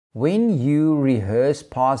When you rehearse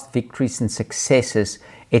past victories and successes,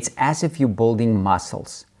 it's as if you're building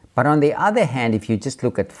muscles. But on the other hand, if you just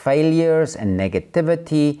look at failures and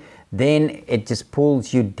negativity, then it just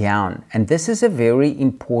pulls you down. And this is a very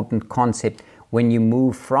important concept when you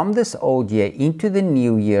move from this old year into the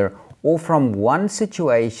new year, or from one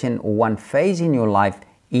situation or one phase in your life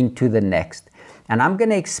into the next. And I'm going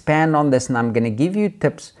to expand on this, and I'm going to give you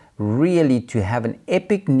tips really to have an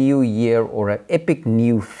epic new year or an epic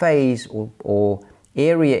new phase or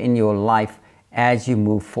area in your life as you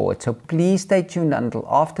move forward. So please stay tuned until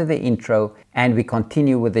after the intro and we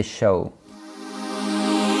continue with the show.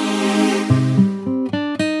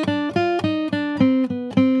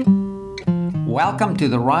 Welcome to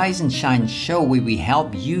the Rise and Shine show, where we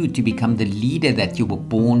help you to become the leader that you were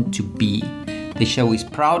born to be. The show is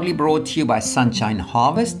proudly brought to you by Sunshine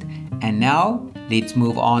Harvest. And now, let's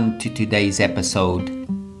move on to today's episode.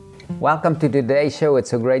 Welcome to today's show. It's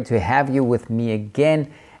so great to have you with me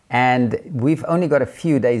again. And we've only got a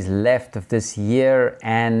few days left of this year,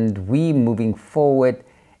 and we're moving forward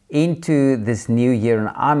into this new year. And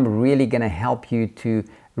I'm really going to help you to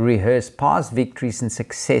rehearse past victories and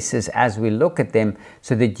successes as we look at them,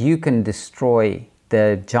 so that you can destroy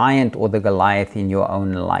the giant or the Goliath in your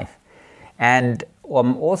own life. And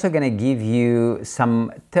I'm also going to give you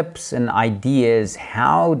some tips and ideas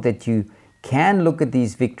how that you can look at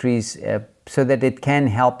these victories so that it can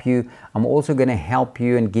help you. I'm also going to help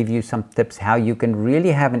you and give you some tips how you can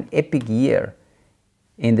really have an epic year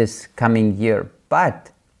in this coming year.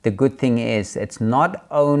 But the good thing is, it's not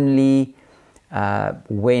only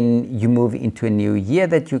when you move into a new year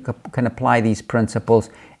that you can apply these principles.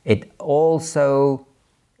 It also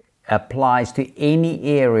applies to any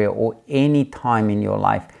area or any time in your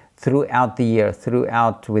life throughout the year,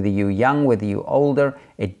 throughout, whether you're young, whether you're older,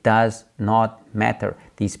 it does not matter.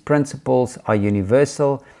 These principles are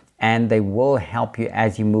universal, and they will help you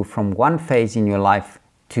as you move from one phase in your life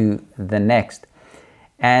to the next.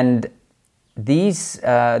 And these,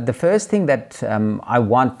 the first thing that I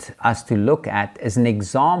want us to look at is an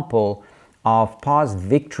example of past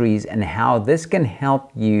victories and how this can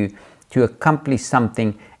help you to accomplish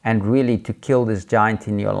something and really to kill this giant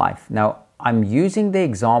in your life. Now, I'm using the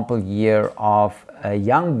example here of a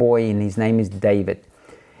young boy, and his name is David.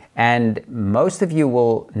 And most of you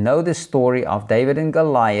will know the story of David and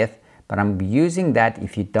Goliath, but I'm using that.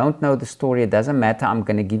 If you don't know the story, it doesn't matter. I'm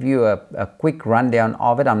going to give you a quick rundown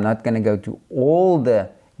of it. I'm not going to go to all the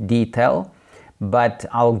detail, but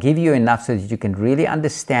I'll give you enough so that you can really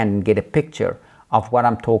understand and get a picture of what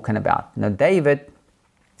I'm talking about. Now, David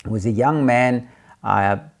was a young man.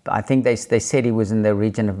 I think they said he was in the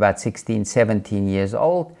region of about 16, 17 years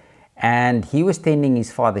old, and he was tending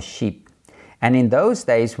his father's sheep. And in those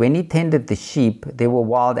days, when he tended the sheep, there were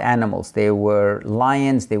wild animals. There were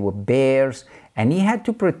lions, there were bears, and he had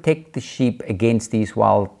to protect the sheep against these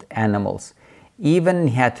wild animals. Even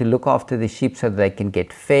he had to look after the sheep so that they can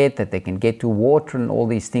get fed, that they can get to water and all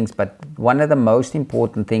these things. But one of the most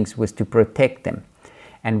important things was to protect them.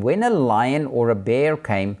 And when a lion or a bear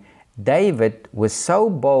came, David was so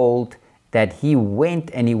bold that he went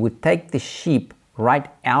and he would take the sheep right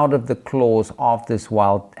out of the claws of this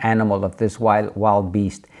wild animal, of this wild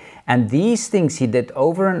beast. And these things he did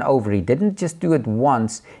over and over. He didn't just do it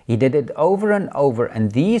once, he did it over and over.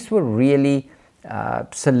 And these were really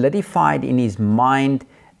solidified in his mind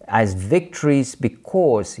as victories,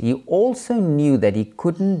 because he also knew that he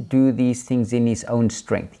couldn't do these things in his own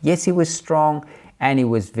strength. Yes, he was strong, and he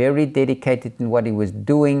was very dedicated in what he was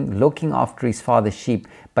doing, looking after his father's sheep.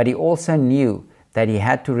 But he also knew that he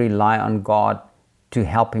had to rely on God to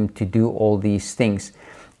help him to do all these things.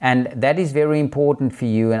 And that is very important for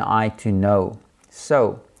you and I to know.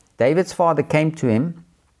 So David's father came to him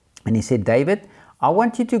and he said, David, I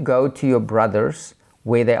want you to go to your brothers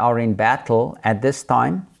where they are in battle at this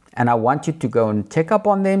time. And I want you to go and check up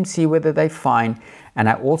on them, see whether they're fine. And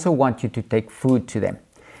I also want you to take food to them.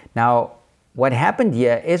 Now, what happened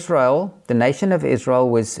here, Israel, the nation of Israel,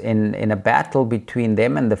 was in a battle between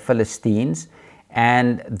them and the Philistines,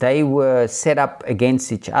 and they were set up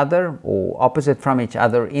against each other or opposite from each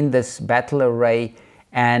other in this battle array.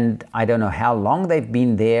 And I don't know how long they've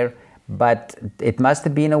been there, but it must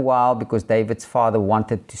have been a while, because David's father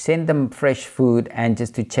wanted to send them fresh food and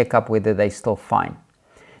just to check up whether they're still fine.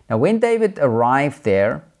 Now, when David arrived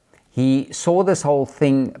there, he saw this whole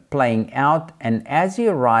thing playing out, and as he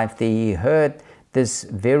arrived there, he heard this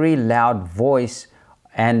very loud voice,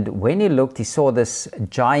 and when he looked, he saw this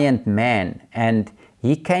giant man, and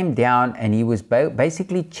he came down and he was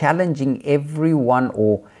basically challenging everyone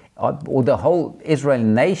or the whole Israel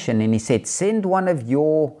nation, and he said, send one of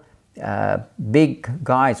your big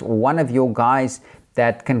guys, or one of your guys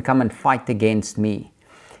that can come and fight against me.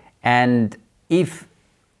 And if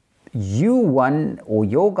you won, or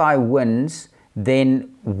your guy wins,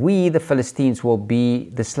 then we, the Philistines, will be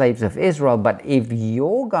the slaves of Israel. But if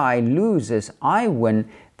your guy loses, I win,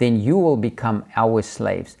 then you will become our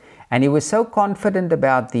slaves. And he was so confident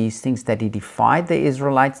about these things that he defied the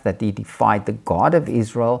Israelites, that he defied the God of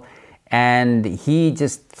Israel, and he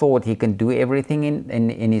just thought he can do everything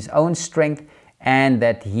in his own strength, and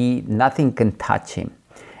that nothing can touch him.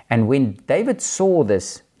 And when David saw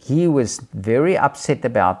this, he was very upset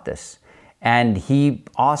about this. And he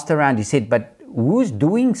asked around, he said, but who's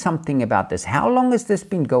doing something about this? How long has this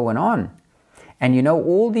been going on? And you know,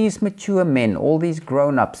 all these mature men, all these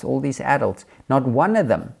grown-ups, all these adults, not one of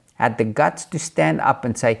them had the guts to stand up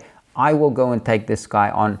and say, I will go and take this guy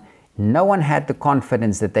on. No one had the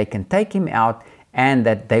confidence that they can take him out and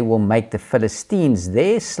that they will make the Philistines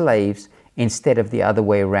their slaves instead of the other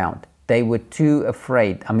way around. They were too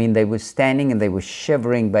afraid. I mean, they were standing and they were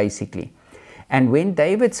shivering basically. And when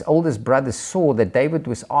David's oldest brother saw that David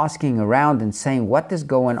was asking around and saying, what is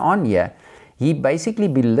going on here? He basically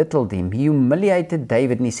belittled him. He humiliated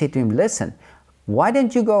David, and he said to him, listen, why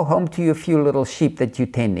don't you go home to your few little sheep that you're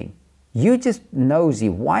tending? You just nosy.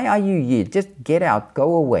 Why are you here? Just get out,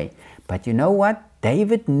 go away. But you know what?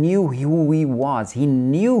 David knew who he was. He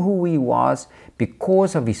knew who he was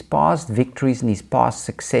because of his past victories and his past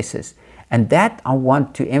successes. And that I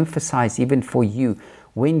want to emphasize even for you.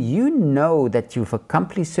 When you know that you've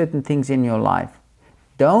accomplished certain things in your life,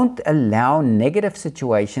 don't allow negative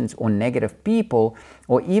situations or negative people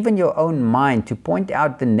or even your own mind to point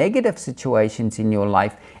out the negative situations in your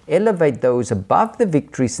life, elevate those above the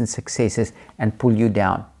victories and successes and pull you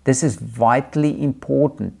down. This is vitally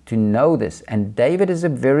important to know this. And David is a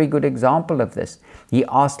very good example of this. He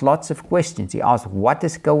asked lots of questions. He asked, what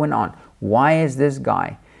is going on? Why is this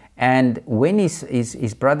guy? And when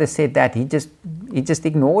his brother said that, he just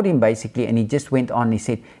ignored him basically, and he just went on. He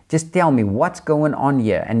said, just tell me what's going on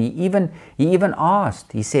here. And he even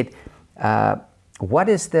asked, he said, what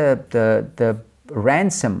is the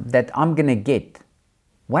ransom that I'm going to get?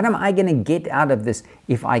 What am I going to get out of this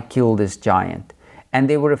if I kill this giant? And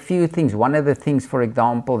there were a few things. One of the things, for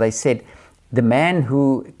example, they said, the man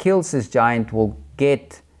who kills this giant will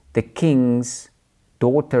get the king's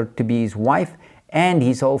daughter to be his wife, and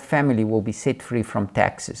his whole family will be set free from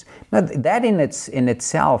taxes. Now, that in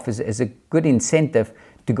itself is a good incentive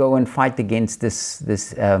to go and fight against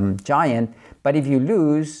this giant. But if you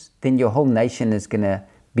lose, then your whole nation is going to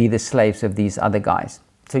be the slaves of these other guys.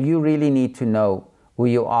 So you really need to know who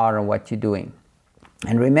you are and what you're doing.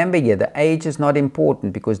 And remember here, the age is not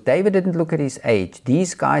important, because David didn't look at his age.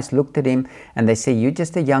 These guys looked at him and they say, you're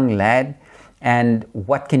just a young lad, and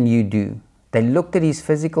what can you do? They looked at his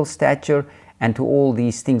physical stature and to all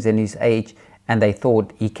these things in his age, and they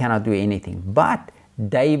thought he cannot do anything. But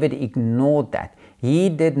David ignored that. He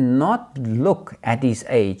did not look at his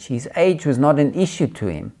age. His age was not an issue to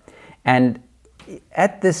him. And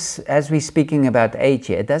at this, as we're speaking about age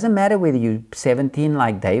here, it doesn't matter whether you're 17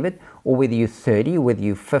 like David, or whether you're 30, whether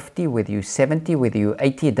you're 50, whether you're 70, whether you're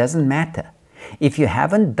 80, it doesn't matter. If you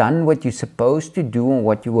haven't done what you're supposed to do and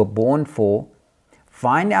what you were born for,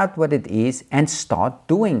 find out what it is and start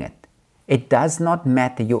doing it. It does not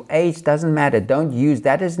matter. Your age doesn't matter. Don't use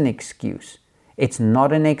that as an excuse. It's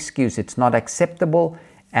not an excuse. It's not acceptable,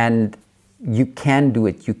 and you can do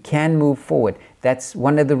it. You can move forward. That's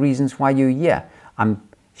one of the reasons why you're here. I'm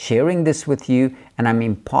sharing this with you, and I'm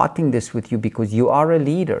imparting this with you because you are a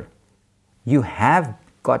leader. You have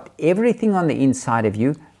got everything on the inside of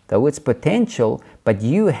you, though it's potential, but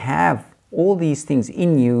you have all these things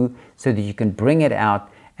in you so that you can bring it out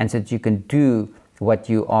and so that you can do what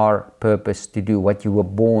you are purposed to do, what you were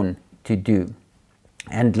born to do.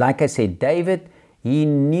 And like I said, David, he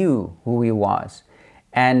knew who he was.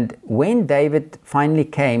 And when David finally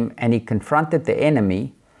came and he confronted the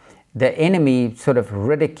enemy sort of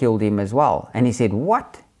ridiculed him as well. And he said,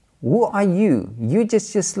 what? Who are you? You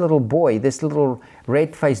just this little boy, this little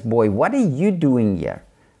red-faced boy. What are you doing here?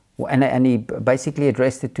 And he basically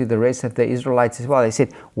addressed it to the rest of the Israelites as well. He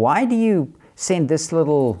said, why do you send this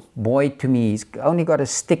little boy to me? He's only got a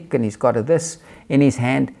stick and he's got this in his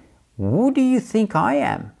hand. Who do you think I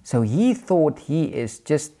am? So he thought he is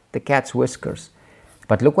just the cat's whiskers.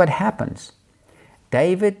 But look what happens.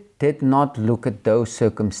 David did not look at those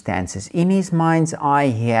circumstances. In his mind's eye,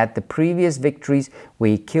 he had the previous victories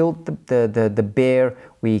where he killed the bear,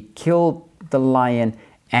 where he killed the lion,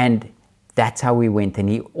 and that's how he went. And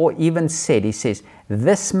he even said, he says,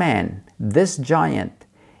 this man, this giant,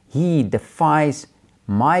 he defies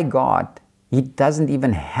my God He doesn't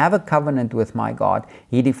even have a covenant with my God.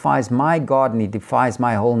 He defies my God and he defies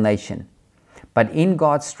my whole nation. But in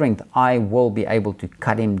God's strength, I will be able to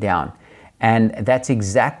cut him down. And that's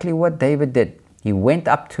exactly what David did. He went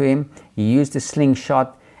up to him, he used a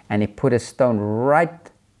slingshot, and he put a stone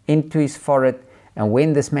right into his forehead. And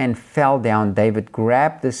when this man fell down, David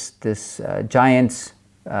grabbed this giant's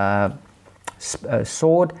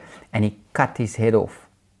sword and he cut his head off.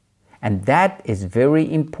 And that is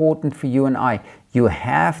very important for you and I. You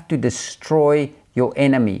have to destroy your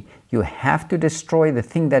enemy. You have to destroy the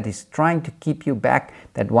thing that is trying to keep you back,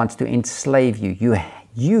 that wants to enslave you.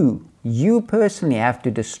 You personally have to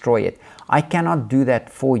destroy it. I cannot do that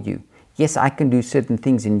for you. Yes, I can do certain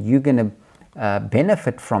things and you're going to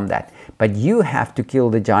benefit from that. But you have to kill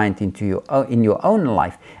the giant in your own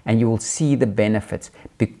life, and you will see the benefits.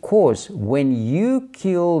 Because when you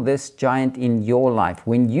kill this giant in your life,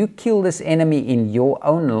 when you kill this enemy in your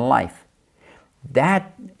own life,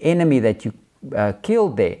 that enemy that you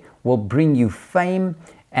killed there will bring you fame,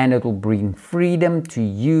 and it will bring freedom to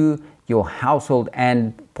you, your household,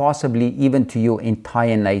 and possibly even to your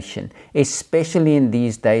entire nation. Especially in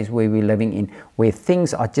these days where we're living in, where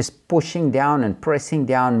things are just pushing down and pressing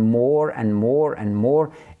down more and more and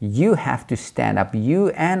more. You have to stand up. You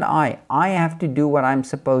and I have to do what I'm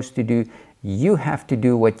supposed to do. You have to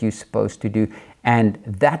do what you're supposed to do. And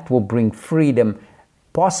that will bring freedom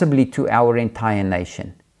possibly to our entire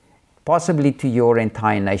nation. Possibly to your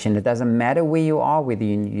entire nation. It doesn't matter where you are, whether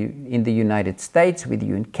you're in the United States, whether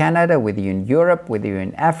you're in Canada, whether you're in Europe, whether you're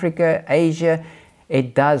in Africa, Asia.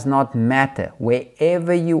 It does not matter.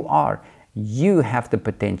 Wherever you are, you have the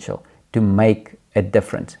potential to make a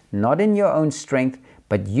difference. Not in your own strength,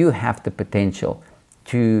 but you have the potential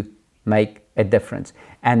to make a difference.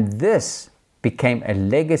 And this became a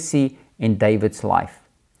legacy in David's life.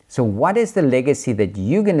 So what is the legacy that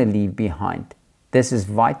you're going to leave behind? This is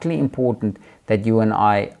vitally important that you and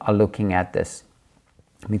I are looking at this.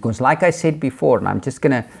 Because like I said before, and I'm just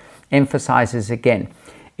going to emphasize this again,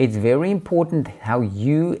 it's very important how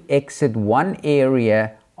you exit one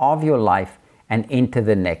area of your life and enter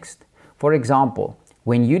the next. For example,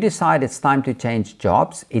 when you decide it's time to change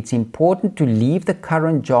jobs, it's important to leave the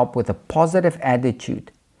current job with a positive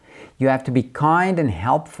attitude. You have to be kind and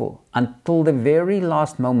helpful until the very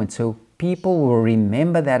last moment, so people will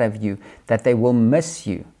remember that of you, that they will miss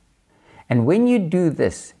you. And when you do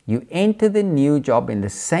this, you enter the new job in the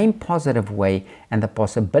same positive way, and the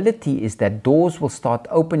possibility is that doors will start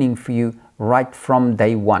opening for you right from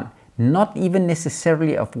day one. Not even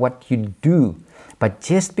necessarily of what you do, but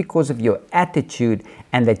just because of your attitude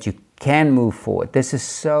and that you can move forward. This is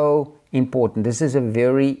so important. This is a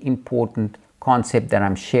very important concept that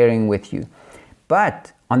I'm sharing with you.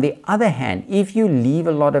 But on the other hand, if you leave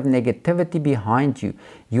a lot of negativity behind you,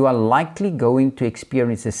 you are likely going to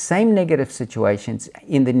experience the same negative situations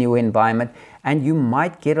in the new environment, and you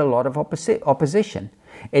might get a lot of opposition.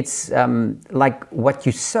 It's like what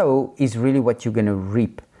you sow is really what you're going to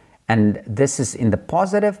reap. And this is in the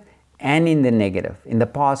positive and in the negative. In the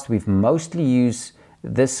past, we've mostly used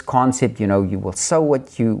this concept, you will sow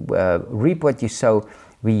what you reap what you sow.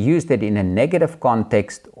 We used it in a negative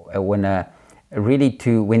context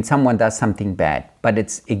when someone does something bad. But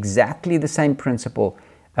it's exactly the same principle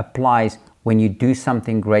applies when you do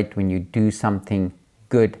something great, when you do something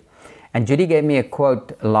good. And Judy gave me a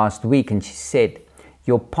quote last week, and she said,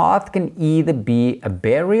 your path can either be a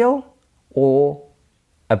burial or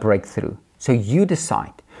a breakthrough. So you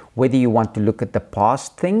decide whether you want to look at the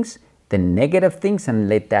past things, the negative things, and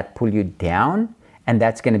let that pull you down, and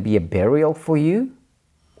that's going to be a burial for you.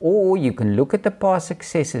 Or you can look at the past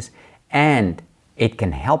successes, and it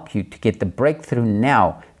can help you to get the breakthrough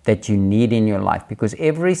now that you need in your life. Because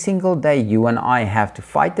every single day you and I have to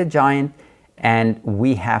fight the giant, and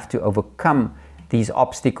we have to overcome these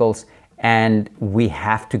obstacles, and we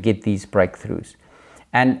have to get these breakthroughs.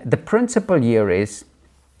 And the principle here is,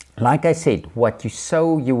 like I said, what you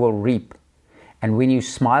sow, you will reap. And when you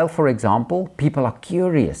smile, for example, people are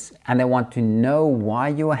curious and they want to know why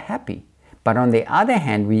you are happy. But on the other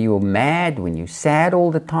hand, when you're mad, when you're sad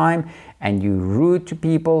all the time, and you're rude to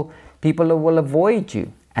people, people will avoid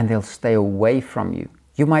you and they'll stay away from you.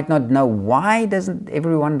 You might not know, why doesn't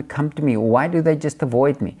everyone come to me? Or why do they just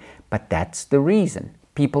avoid me? But that's the reason.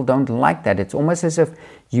 People don't like that. It's almost as if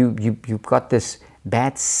you've got this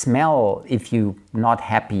bad smell if you're not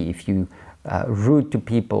happy, if you rude to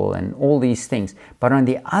people and all these things. But on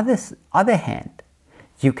the other hand,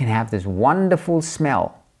 you can have this wonderful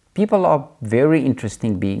smell. People are very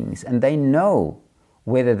interesting beings, and they know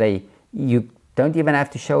whether you don't even have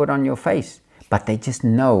to show it on your face, but they just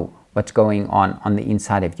know what's going on the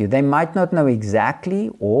inside of you. They might not know exactly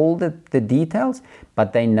all the details,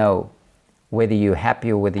 but they know whether you're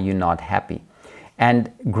happy or whether you're not happy.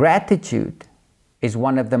 And gratitude is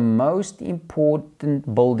one of the most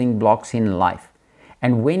important building blocks in life.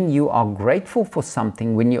 And when you are grateful for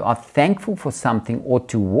something, when you are thankful for something or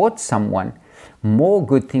towards someone, more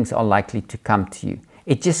good things are likely to come to you.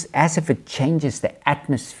 It's just as if it changes the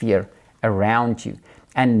atmosphere around you,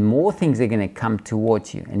 and more things are going to come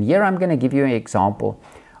towards you. And here I'm going to give you an example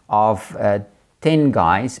of 10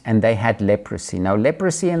 guys, and they had leprosy. Now,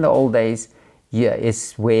 leprosy in the old days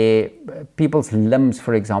is where people's limbs,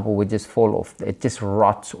 for example, would just fall off. It just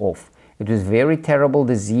rots off. It was a very terrible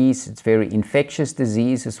disease. It's a very infectious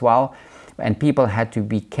disease as well. And people had to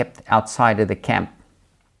be kept outside of the camp.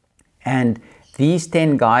 And these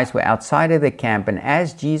 10 guys were outside of the camp. And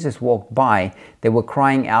as Jesus walked by, they were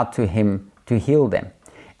crying out to him to heal them.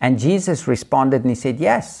 And Jesus responded and he said,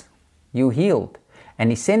 "Yes, you healed."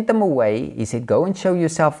 And he sent them away. He said, "Go and show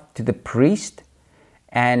yourself to the priest.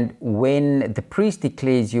 And when the priest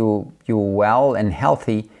declares you're well and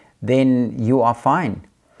healthy, then you are fine."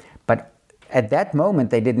 But at that moment,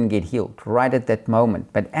 they didn't get healed, right at that moment.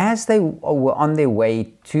 But as they were on their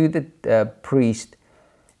way to the priest,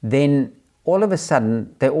 then all of a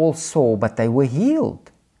sudden, they all saw, but they were healed.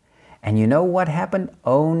 And you know what happened?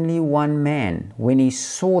 Only one man, when he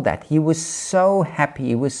saw that, he was so happy,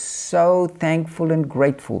 he was so thankful and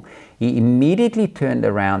grateful. He immediately turned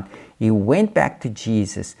around, he went back to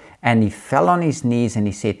Jesus, and he fell on his knees and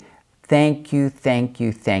he said, "Thank you, thank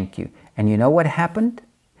you, thank you." And you know what happened?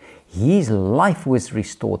 His life was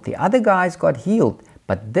restored. The other guys got healed,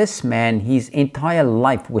 but this man, his entire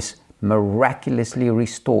life was miraculously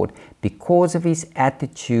restored because of his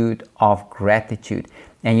attitude of gratitude.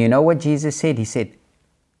 And you know what Jesus said? He said,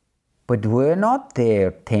 "But were not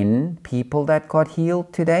there 10 people that got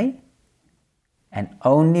healed today? And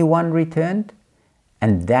only one returned?"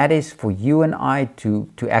 And that is for you and I to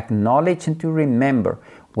acknowledge and to remember.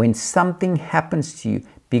 When something happens to you,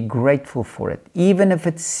 be grateful for it. Even if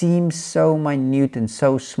it seems so minute and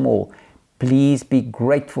so small, please be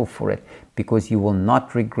grateful for it, because you will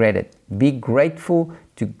not regret it. Be grateful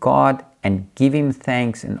to God and give Him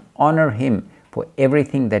thanks and honor Him for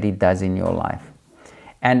everything that He does in your life.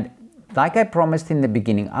 And like I promised in the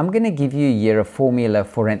beginning, I'm going to give you a formula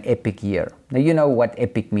for an epic year. Now, you know what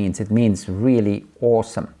epic means. It means really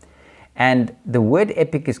awesome. And the word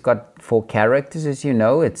epic has got 4 characters, as you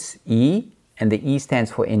know. It's E, and the E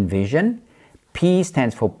stands for envision. P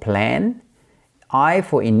stands for plan. I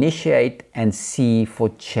for initiate, and C for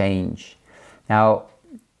change. Now,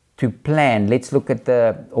 to plan, let's look at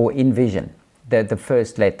envision, the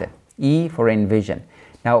first letter. E for envision.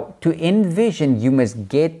 Now, to envision, you must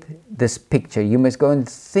get this picture. You must go and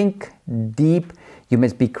think deep. You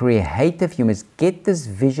must be creative. You must get this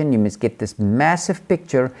vision. You must get this massive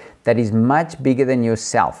picture that is much bigger than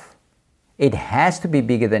yourself. It has to be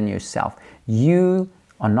bigger than yourself. You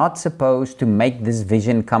are not supposed to make this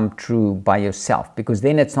vision come true by yourself, because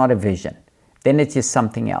then it's not a vision. Then it's just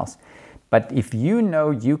something else. But if you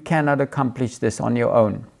know you cannot accomplish this on your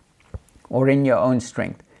own or in your own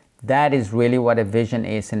strength, that is really what a vision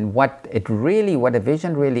is. And what a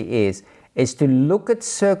vision really is to look at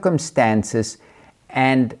circumstances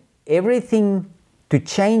and everything, to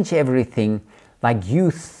change everything like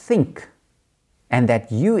you think and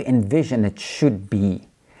that you envision it should be.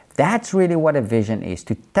 That's really what a vision is,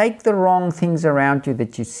 to take the wrong things around you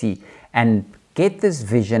that you see and get this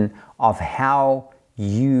vision of how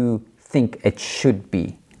you think it should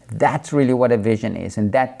be. That's really what a vision is,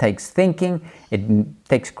 and that takes thinking, it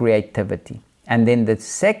takes creativity. And then the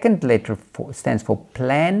second letter stands for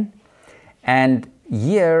plan, and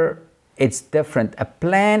here it's different. A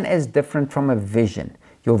plan is different from a vision.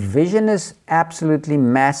 Your vision is absolutely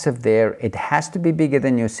massive there. It has to be bigger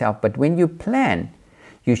than yourself, but when you plan,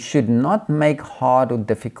 you should not make hard or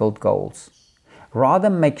difficult goals. Rather,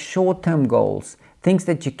 make short-term goals, things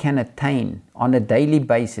that you can attain on a daily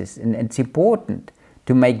basis. And it's important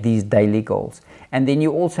to make these daily goals. And then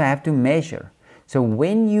you also have to measure. So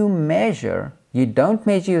when you measure, you don't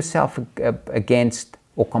measure yourself against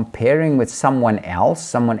or comparing with someone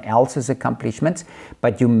else's accomplishments,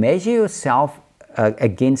 but you measure yourself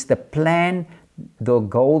against the plan, the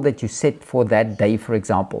goal that you set for that day, for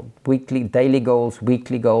example, daily goals,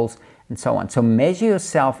 weekly goals, and so on. So measure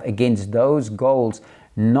yourself against those goals,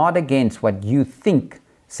 not against what you think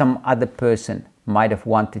some other person might have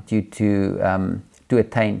wanted you to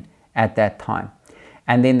attain at that time.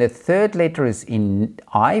 And then the third letter is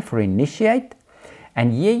I for initiate.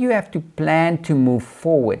 And here you have to plan to move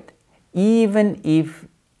forward, even if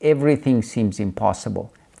everything seems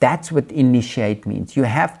impossible. That's what initiate means. You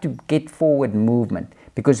have to get forward movement,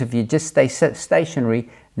 because if you just stay stationary,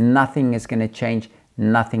 nothing is going to change,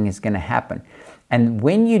 nothing is going to happen. And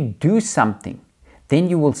when you do something, then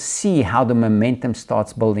you will see how the momentum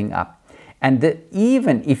starts building up. And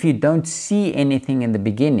even if you don't see anything in the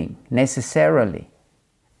beginning necessarily,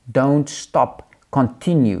 don't stop,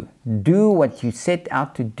 continue. Do what you set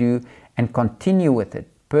out to do and continue with it.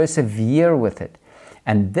 Persevere with it.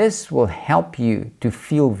 And this will help you to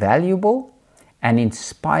feel valuable and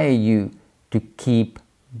inspire you to keep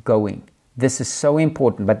going. This is so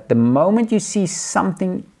important. But the moment you see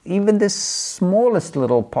something, even the smallest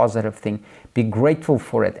little positive thing, be grateful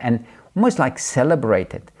for it and almost like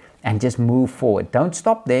celebrate it and just move forward. Don't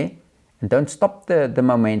stop there and don't stop the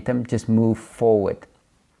momentum, just move forward.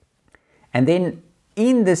 And then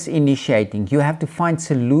in this initiating, you have to find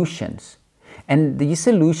solutions. And these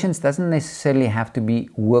solutions doesn't necessarily have to be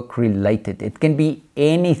work related. It can be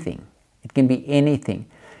anything. It can be anything.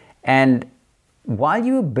 And while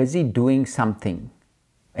you're busy doing something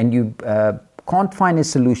and you can't find a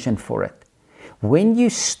solution for it, when you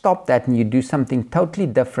stop that and you do something totally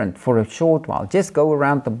different for a short while, just go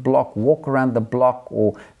around the block, walk around the block,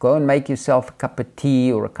 or go and make yourself a cup of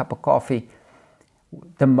tea or a cup of coffee.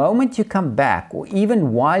 The moment you come back, or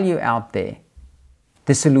even while you're out there,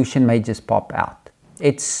 the solution may just pop out.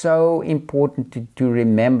 It's so important to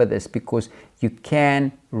remember this, because you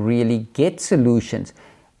can really get solutions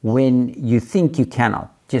when you think you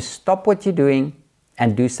cannot. Just stop what you're doing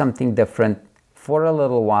and do something different for a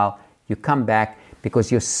little while. You come back,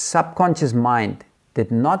 because your subconscious mind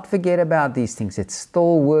did not forget about these things. It's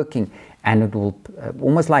still working, and it will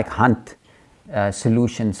almost like hunt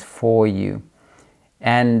solutions for you.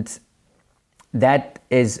 And that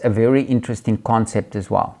is a very interesting concept as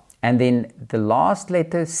well. And then the last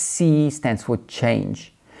letter, C, stands for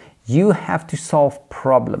change. You have to solve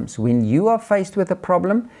problems. When you are faced with a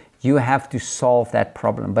problem, you have to solve that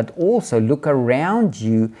problem. But also look around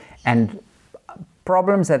you and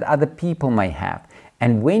problems that other people may have.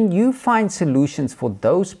 And when you find solutions for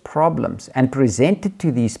those problems and present it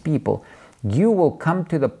to these people, you will come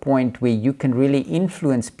to the point where you can really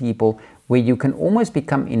influence people, where you can almost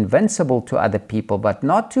become invincible to other people, but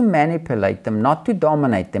not to manipulate them, not to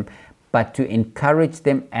dominate them, but to encourage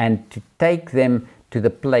them and to take them to the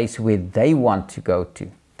place where they want to go to.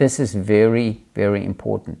 This is very, very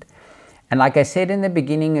important. And like I said in the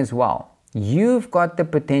beginning as well, you've got the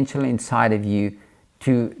potential inside of you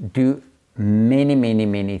to do many, many,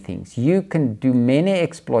 many things. You can do many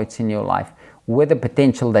exploits in your life with the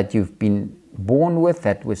potential that you've been born with,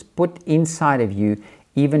 that was put inside of you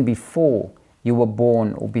even before you were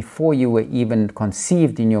born, or before you were even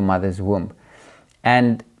conceived in your mother's womb.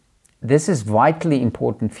 And this is vitally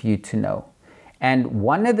important for you to know. And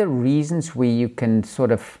one of the reasons where you can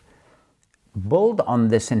sort of build on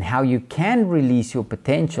this and how you can release your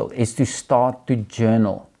potential is to start to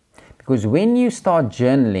journal. Because when you start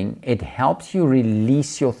journaling, it helps you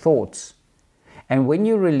release your thoughts. And when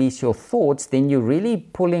you release your thoughts, then you're really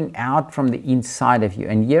pulling out from the inside of you.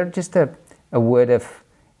 And here, just a word of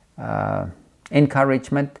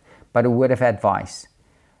encouragement, but a word of advice.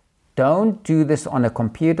 Don't do this on a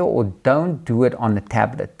computer, or don't do it on a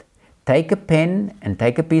tablet. Take a pen and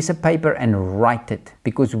take a piece of paper and write it.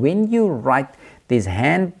 Because when you write, there's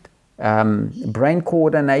brain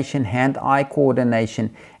coordination, hand-eye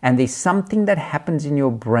coordination, and there's something that happens in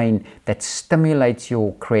your brain that stimulates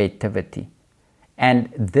your creativity.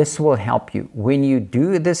 And this will help you. When you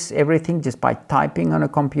do this, everything just by typing on a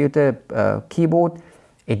computer keyboard,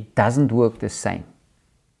 it doesn't work the same.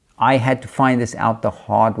 I had to find this out the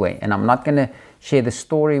hard way, and I'm not going to share the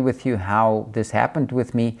story with you how this happened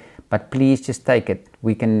with me, but please just take it.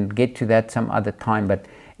 We can get to that some other time, but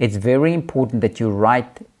it's very important that you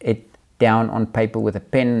write it down on paper with a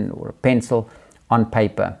pen or a pencil on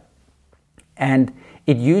paper. And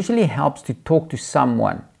it usually helps to talk to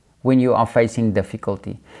someone when you are facing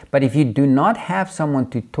difficulty. But if you do not have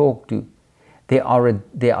someone to talk to, there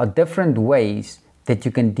are different ways that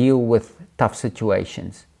you can deal with tough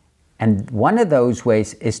situations. And one of those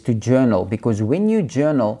ways is to journal, because when you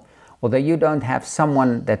journal, although you don't have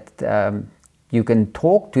someone that you can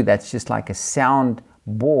talk to that's just like a sound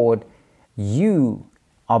board, you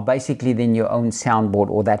are basically then your own soundboard,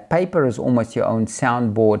 or that paper is almost your own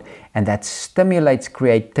soundboard, and that stimulates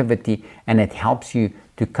creativity and it helps you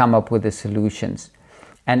to come up with the solutions.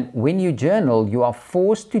 And when you journal, you are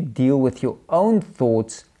forced to deal with your own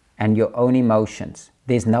thoughts and your own emotions.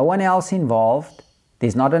 There's no one else involved.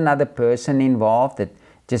 There's not another person involved that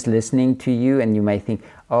just listening to you, and you may think,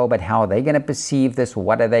 oh, but how are they going to perceive this?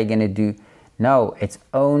 What are they going to do? No, it's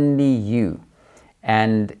only you.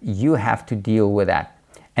 and you have to deal with that.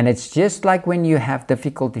 And it's just like when you have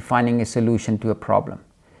difficulty finding a solution to a problem.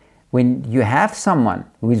 When you have someone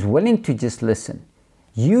who is willing to just listen,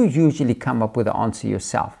 you usually come up with the answer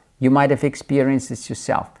yourself. You might have experienced this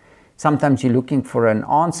yourself. Sometimes you're looking for an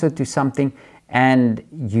answer to something and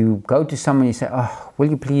you go to someone and you say, oh, will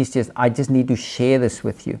you please I just need to share this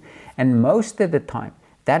with you. And most of the time,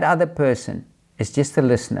 that other person is just a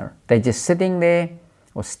listener. They're just sitting there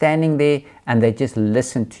or standing there and they just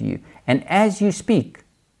listen to you. And as you speak,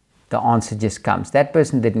 the answer just comes. That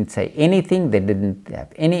person didn't say anything, they didn't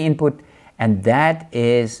have any input, and that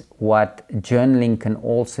is what journaling can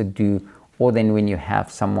also do, or then when you have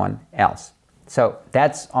someone else. So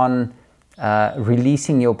that's on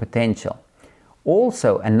releasing your potential.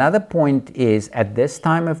 Also, another point is at this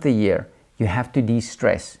time of the year, you have to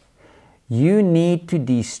de-stress. You need to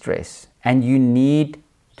de-stress, and you need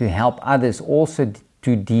to help others also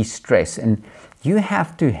to de-stress, and you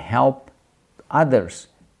have to help others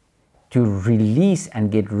to release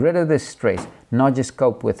and get rid of the stress, not just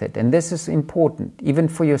cope with it. And this is important, even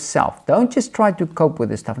for yourself. Don't just try to cope with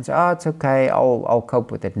this stuff and say, oh, it's okay, I'll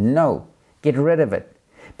cope with it. No, get rid of it.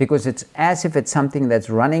 Because it's as if it's something that's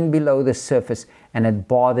running below the surface and it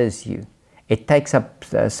bothers you. It takes up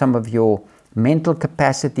some of your mental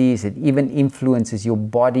capacities. It even influences your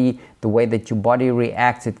body, the way that your body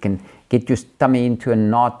reacts. It can get your tummy into a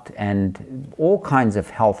knot and all kinds of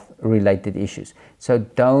health-related issues. So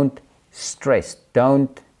don't stress.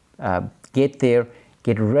 Don't get there.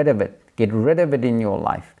 Get rid of it. Get rid of it in your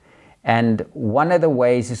life. And one of the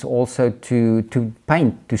ways is also to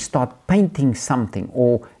paint, to start painting something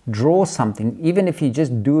or draw something. Even if you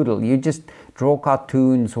just doodle, you just draw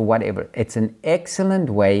cartoons or whatever. It's an excellent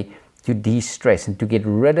way to de-stress and to get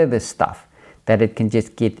rid of the stuff that it can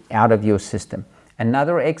just get out of your system.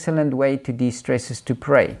 Another excellent way to de-stress is to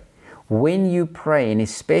pray. When you pray, and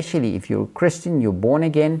especially if you're a Christian, you're born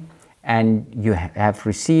again, and you have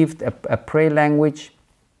received a prayer language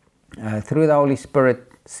through the Holy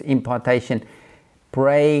Spirit's impartation,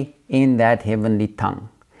 pray in that heavenly tongue.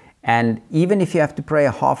 And even if you have to pray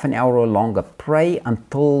a half an hour or longer, pray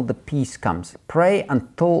until the peace comes. Pray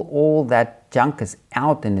until all that junk is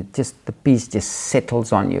out and the peace just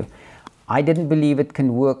settles on you. I didn't believe it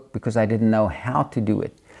can work because I didn't know how to do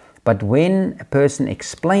it. But when a person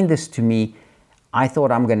explained this to me, I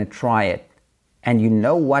thought I'm going to try it. And you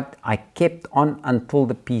know what? I kept on until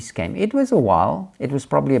the peace came. It was a while. It was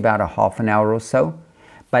probably about a half an hour or so.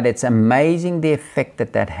 But it's amazing the effect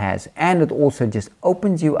that has. And it also just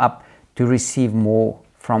opens you up to receive more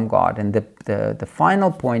from God. And the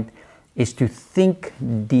final point is to think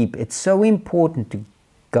deep. It's so important to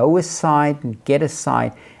go aside and get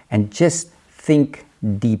aside and just think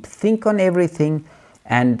deep. Think on everything.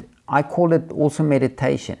 And I call it also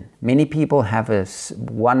meditation. Many people have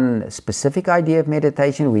one specific idea of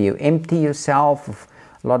meditation where you empty yourself of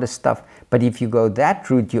a lot of stuff. But if you go that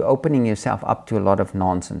route, you're opening yourself up to a lot of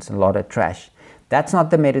nonsense, a lot of trash. That's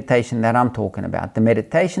not the meditation that I'm talking about. The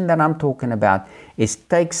meditation that I'm talking about is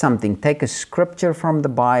take a scripture from the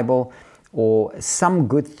Bible or some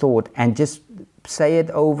good thought and just say it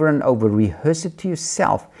over and over. Rehearse it to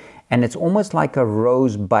yourself. And it's almost like a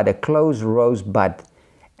rosebud, a closed rosebud.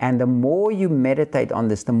 And the more you meditate on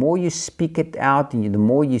this, the more you speak it out, and the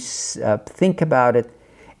more you think about it,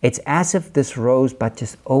 it's as if this rosebud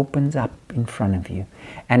just opens up in front of you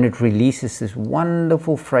and it releases this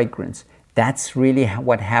wonderful fragrance. That's really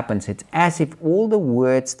what happens. It's as if all the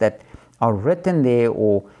words that are written there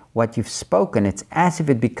or what you've spoken, it's as if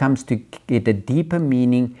it becomes to get a deeper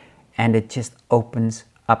meaning and it just opens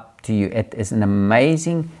up to you. It is an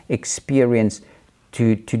amazing experience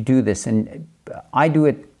to do this. And I do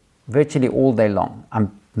it virtually all day long.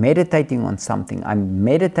 I'm meditating on something. I'm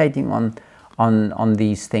meditating on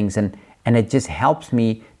these things, and it just helps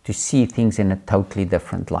me to see things in a totally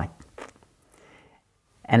different light.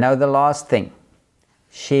 And now the last thing,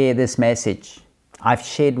 share this message. I've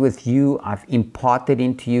shared with you, I've imparted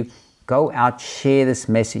into you. Go out, share this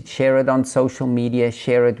message. Share it on social media,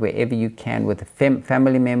 share it wherever you can with a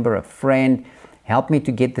family member, a friend. Help me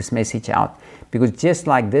to get this message out, because just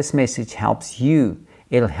like this message helps you,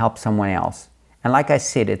 it'll help someone else. And like I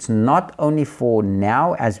said, it's not only for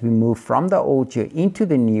now as we move from the old year into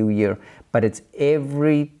the new year, but it's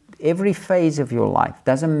every phase of your life.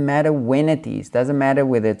 Doesn't matter when it is. Doesn't matter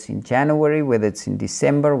whether it's in January, whether it's in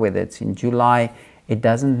December, whether it's in July. It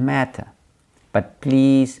doesn't matter. But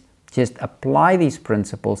please just apply these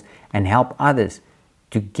principles and help others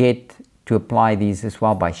to get to apply these as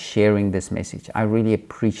well by sharing this message. I really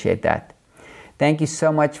appreciate that. Thank you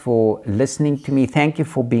so much for listening to me. Thank you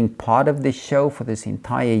for being part of this show for this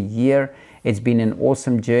entire year. It's been an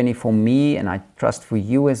awesome journey for me, and I trust for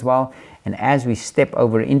you as well. And as we step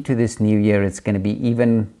over into this new year, it's going to be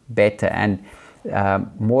even better, and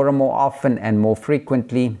more and more often and more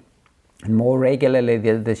frequently and more regularly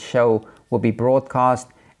the show will be broadcast.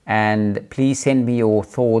 And please send me your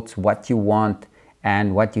thoughts, what you want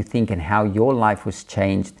and what you think and how your life was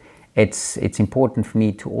changed. It's important for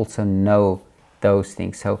me to also know those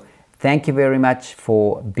things. So thank you very much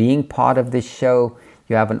for being part of this show.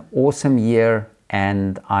 You have an awesome year,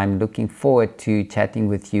 and I'm looking forward to chatting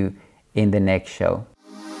with you in the next show.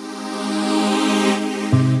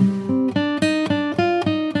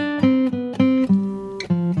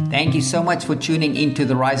 Thank you so much for tuning into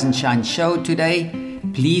the Rise and Shine show today.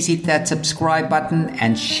 Please hit that subscribe button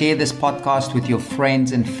and share this podcast with your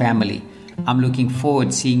friends and family. I'm looking forward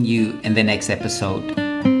to seeing you in the next episode.